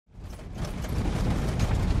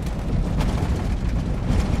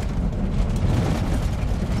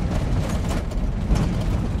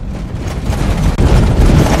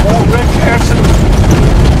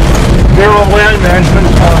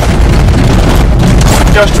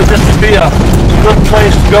suggested this would be a good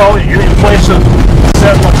place to go. You're in place of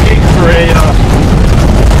Settle Peak for a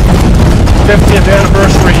 50th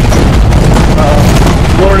anniversary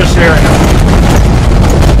wilderness area.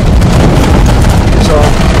 So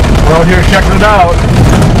we're out here checking it out.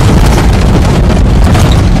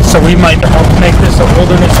 So we might help make this a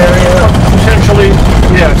wilderness area? Potentially,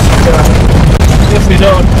 yes. If we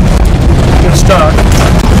don't get stuck.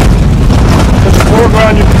 In the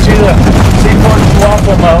foreground you can see the Sikort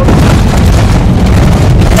Chuapa mountain.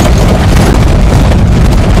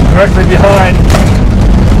 Directly behind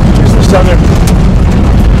is the southern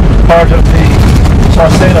part of the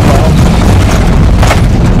Sauceda mountain.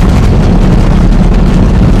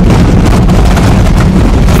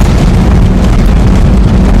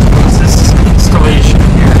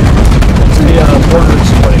 Border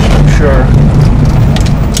installation, I'm sure.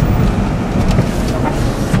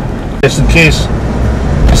 Just in case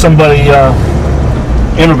somebody,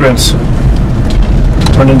 immigrants,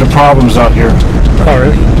 run into problems out here. Oh,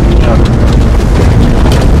 really? Yeah.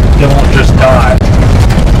 They won't just die.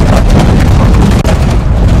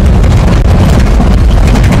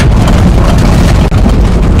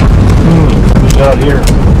 What we got here?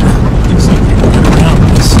 Looks like they can get around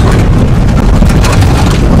this.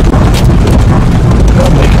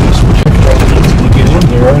 Get in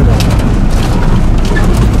there, I don't know.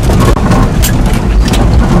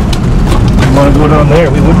 If you want to go down there,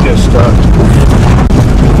 we would get stuck.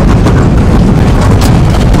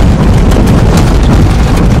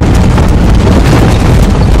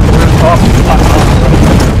 There's awfully hot out, right?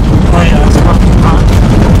 Oh yeah, it's fucking hot.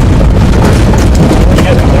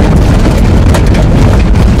 Get in there.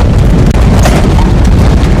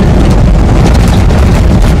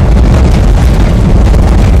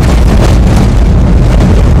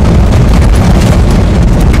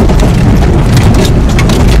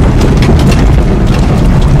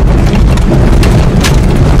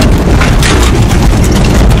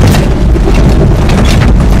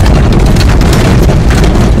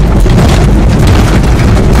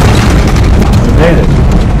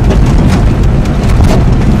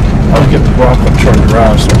 Get the Bronco turned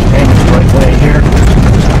around so I'm aiming the right way here.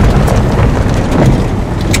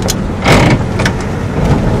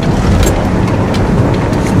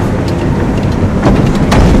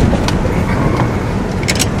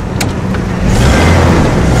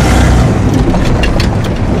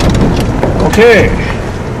 Okay.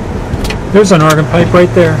 There's an organ pipe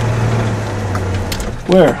right there.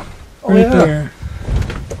 Where? Oh, right there.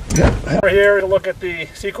 Yeah. We're here to look at the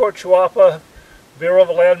Sikort Chuapa Bureau of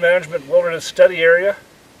Land Management Wilderness Study Area,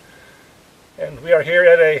 and we are here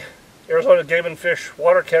at a Arizona Game and Fish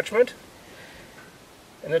water catchment,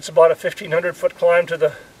 and it's about a 1,500 foot climb to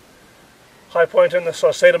the high point in the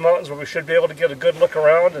Sauceda Mountains, where we should be able to get a good look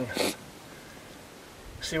around and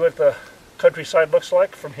see what the countryside looks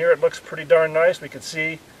like. From here it looks pretty darn nice. We can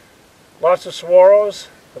see lots of saguaros,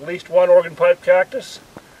 at least one organ pipe cactus,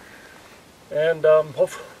 and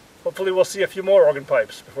hopefully we'll see a few more organ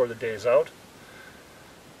pipes before the day's out.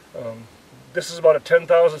 This is about a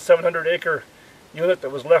 10,700 acre unit that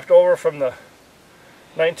was left over from the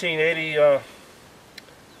 1980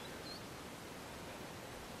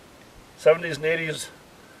 70s and 80s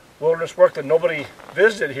wilderness work that nobody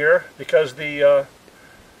visited here because the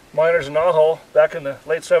miners in Ajo back in the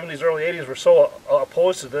late 70s, early 80s were so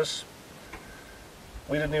opposed to this.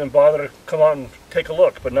 We didn't even bother to come out and take a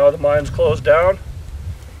look, but now the mine's closed down,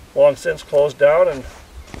 long since closed down, and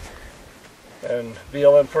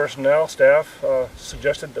BLM personnel, staff,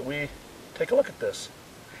 suggested that we take a look at this.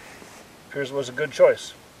 Appears it was a good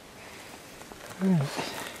choice.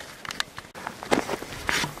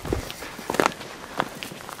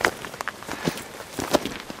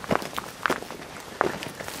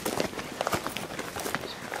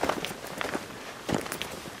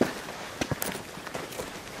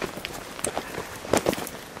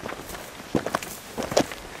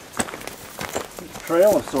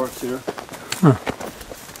 Trail of sorts here. Huh.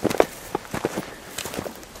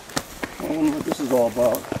 I wonder what this is all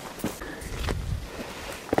about.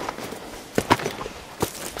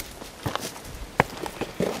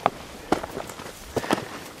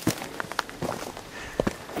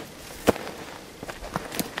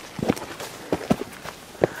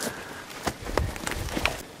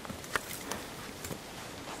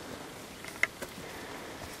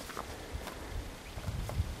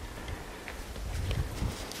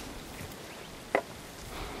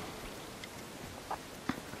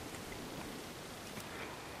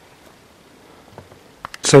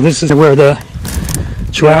 So this is where the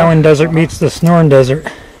Chihuahuan Desert meets the Sonoran Desert.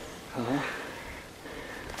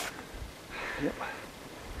 Yep.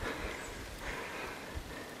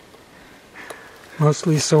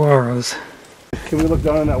 Mostly saguaros. Can we look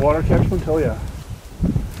down in that water catchment? Oh yeah.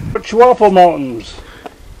 Chuapa Mountains.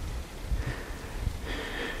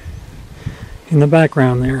 In the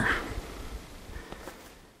background there.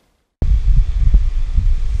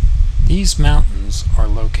 These mountains are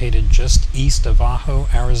located just east of Ajo,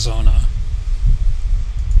 Arizona.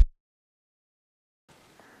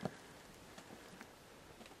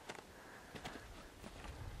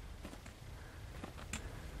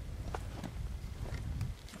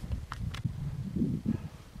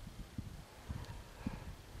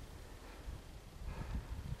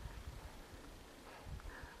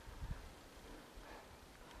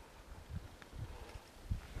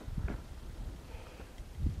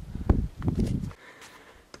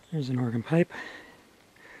 There's an organ pipe.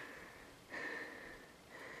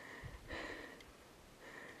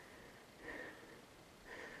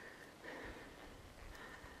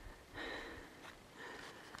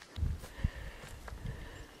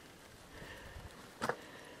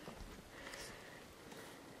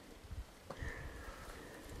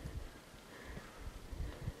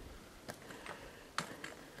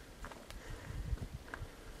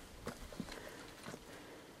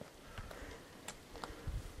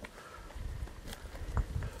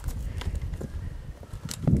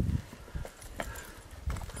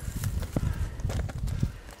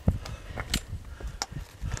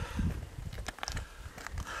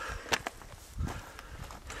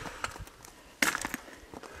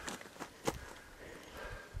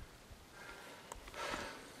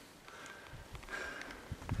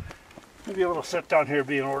 Maybe a little sit down here would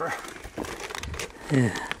be in order.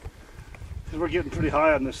 Yeah. Because we're getting pretty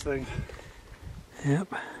high on this thing.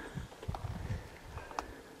 Yep.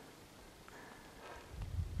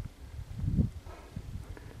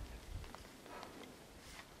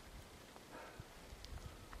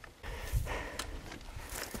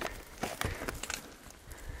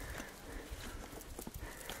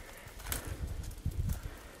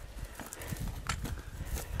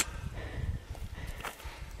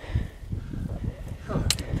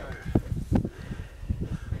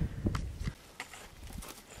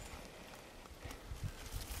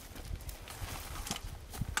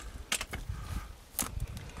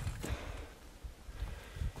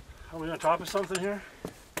 Are we on top of something here?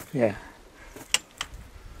 Yeah.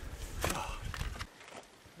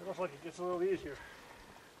 It looks like it gets a little easier.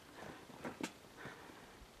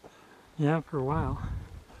 Yeah, for a while.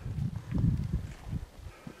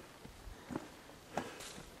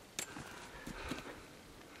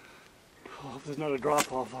 I hope there's not a drop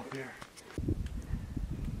off up here.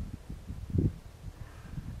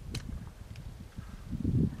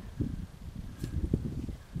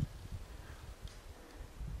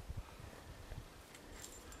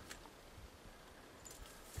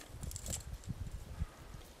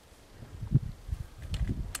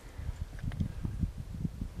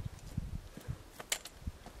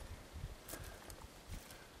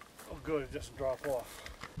 Oh good, it doesn't drop off.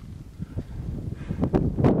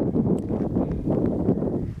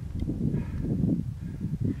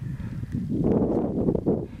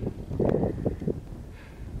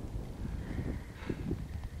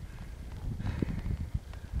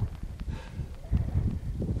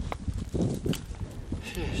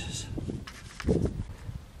 Jesus.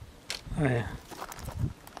 Oh yeah.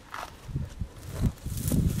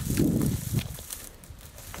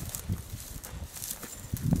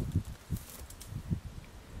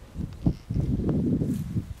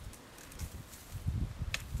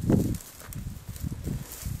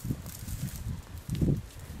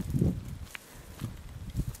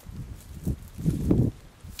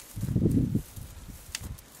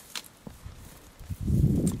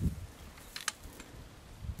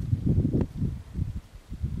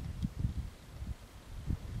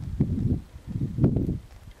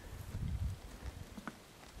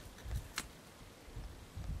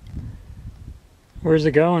 Where's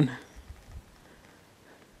it going?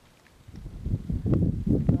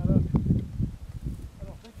 Not up. I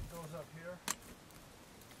don't think it goes up here.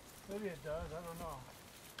 Maybe it does, I don't know.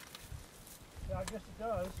 Yeah, I guess it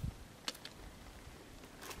does.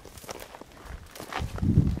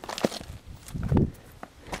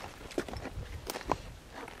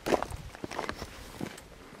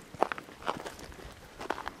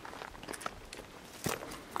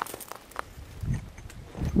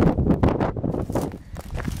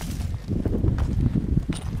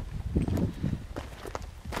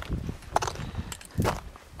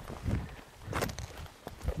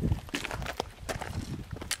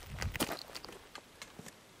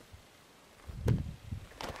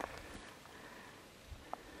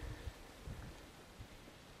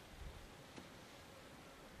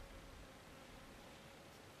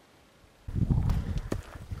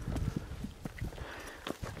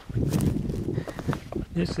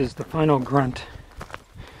 This is the final grunt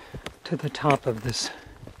to the top of this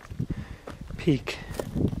peak.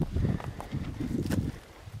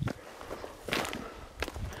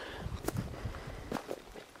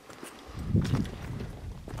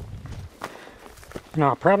 And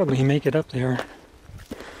I'll probably make it up there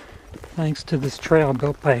thanks to this trail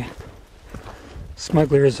built by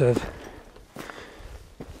smugglers of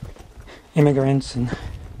immigrants and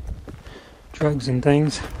drugs and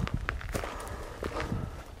things.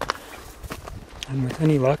 And with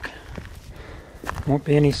any luck, won't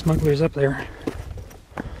be any smugglers up there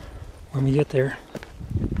when we get there.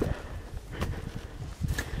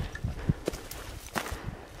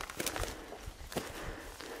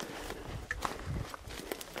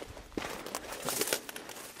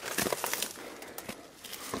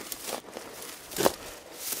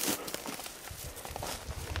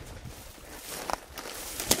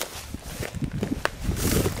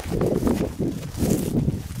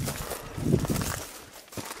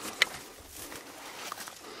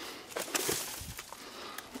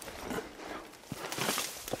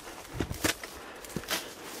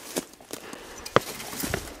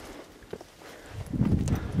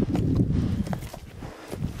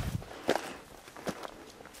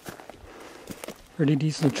 Pretty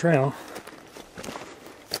decent trail.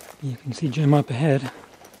 You can see Jim up ahead.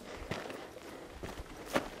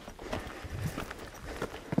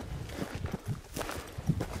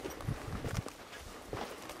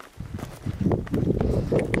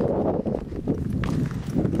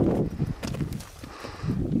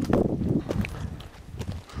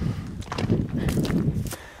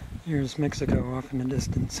 Here's Mexico off in the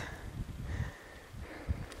distance.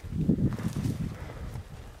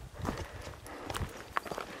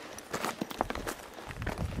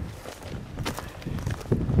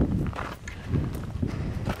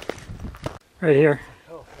 Right here,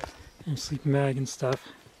 and sleeping bag and stuff,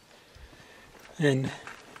 and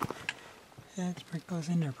yeah, it goes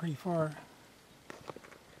in there pretty far.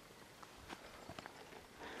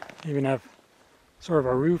 Even have sort of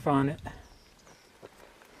a roof on it,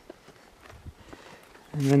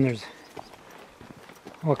 and then there's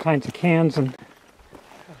all kinds of cans and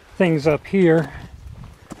things up here.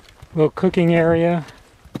 Little cooking area.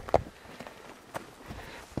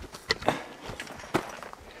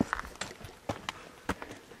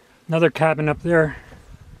 Another cabin up there.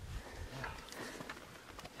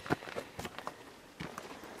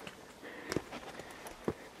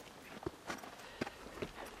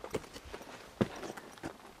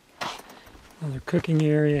 Another cooking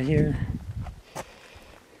area here.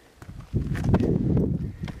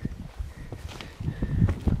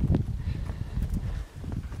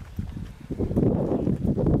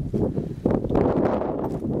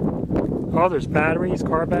 Oh, there's batteries,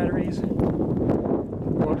 car batteries.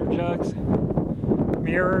 Water jugs,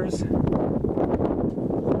 mirrors.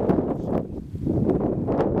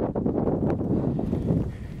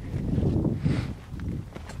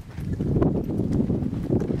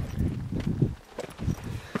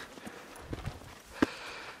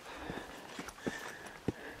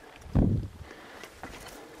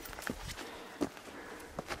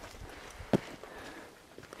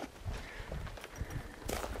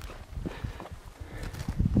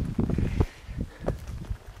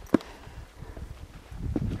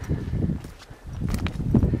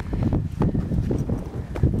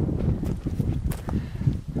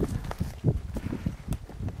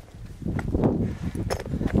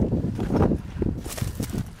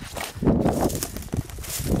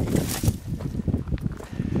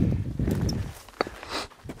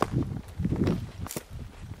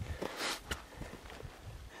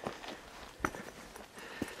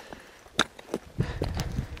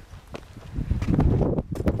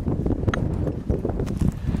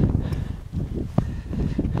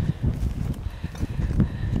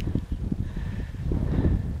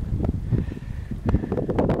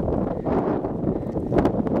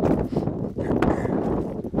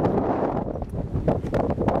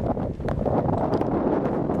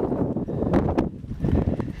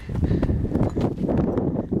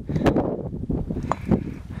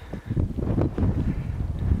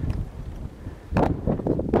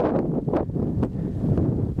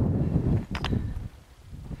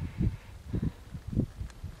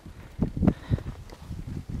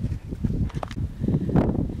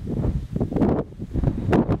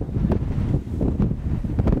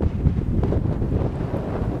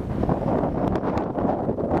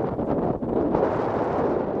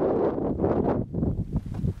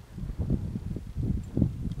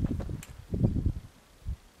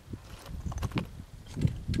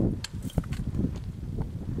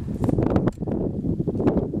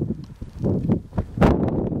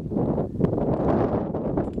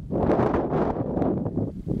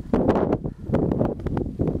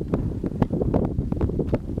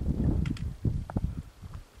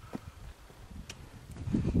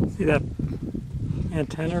 See that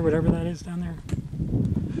antenna or whatever that is down there?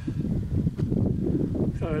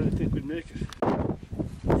 I didn't think we'd make it.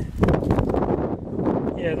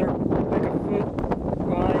 Yeah, they're like a foot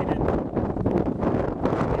wide and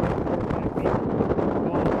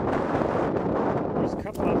long. There's a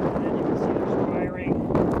couple of them, and then you can see there's wiring.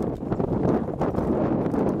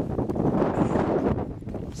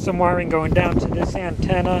 Some wiring going down to this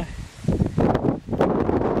antenna.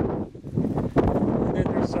 And then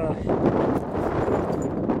there's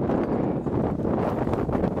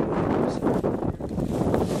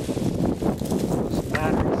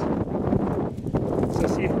batteries. So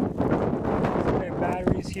see, we have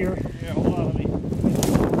batteries here. Yeah, hold on, let me.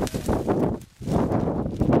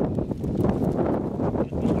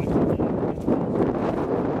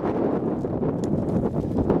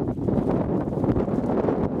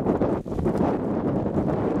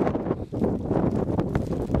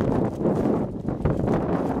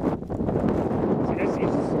 See, there's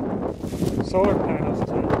these solar panels to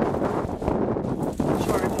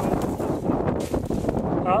charge all this stuff.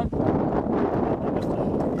 Huh?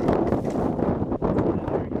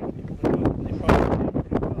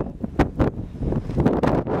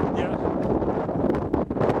 Yeah.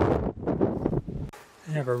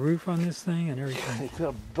 They have a roof on this thing and everything. They could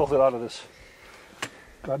have built it out of this,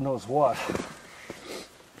 God knows what.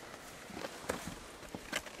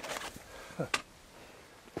 Look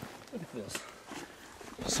at this.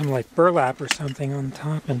 Some like burlap or something on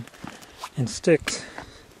top and sticks.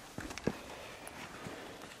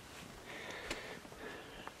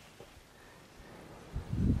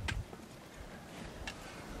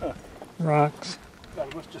 Huh. Rocks. God,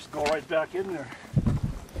 it must just go right back in there.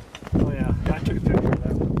 Oh yeah, I took a picture of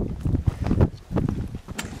that one.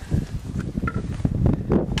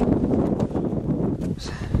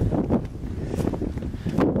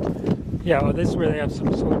 Yeah, well, this is where they have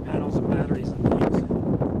some solar panels and batteries and things.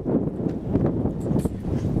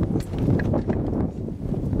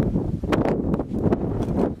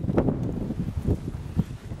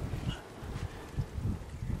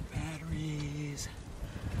 Batteries,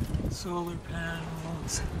 solar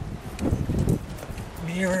panels,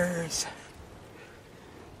 mirrors,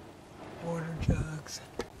 water jugs.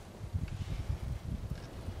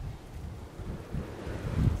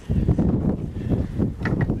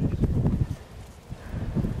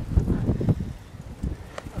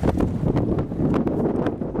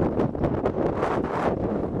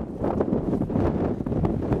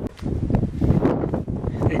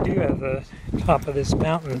 They do have the top of this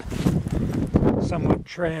mountain somewhat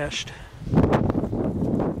trashed.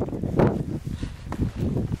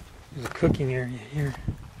 There's a cooking area here.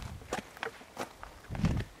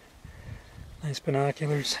 Nice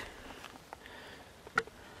binoculars.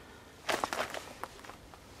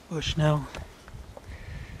 Bushnell.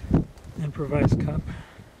 Improvised cup.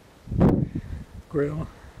 Grill.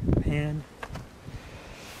 Pan.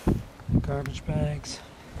 Garbage bags.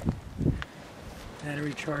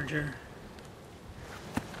 Battery charger.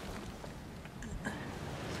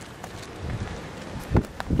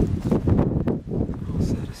 Whole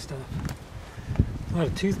set of stuff. A lot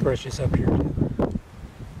of toothbrushes up here too.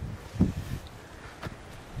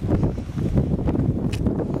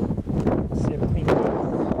 See if clean.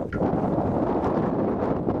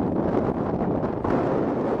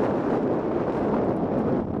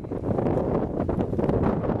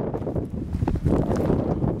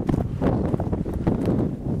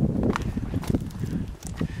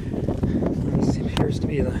 This appears to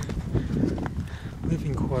be the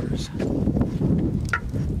living quarters.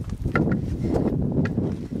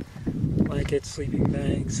 Blankets, sleeping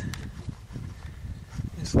bags,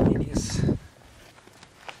 miscellaneous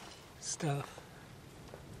stuff.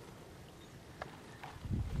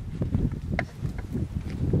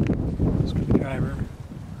 Screwdriver.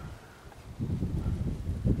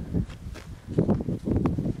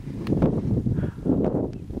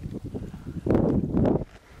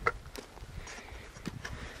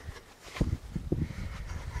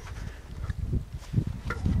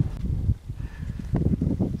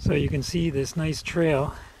 So you can see this nice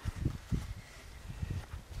trail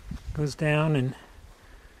goes down and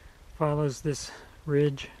follows this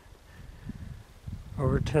ridge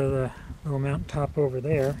over to the little mountain top over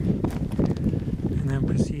there, and then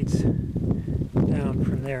proceeds down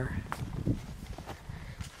from there.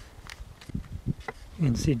 You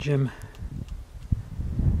can see Jim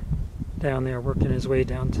down there working his way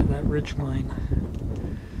down to that ridge line.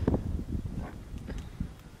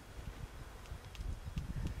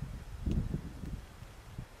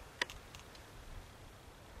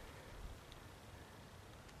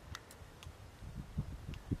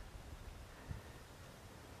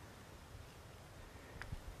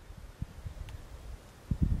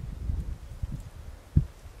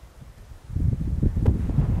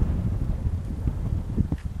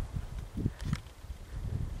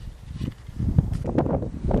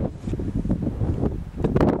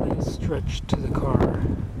 switch to the car.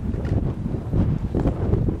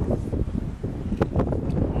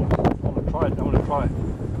 I'm gonna try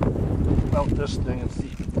it out this thing and see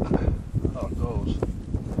how it goes.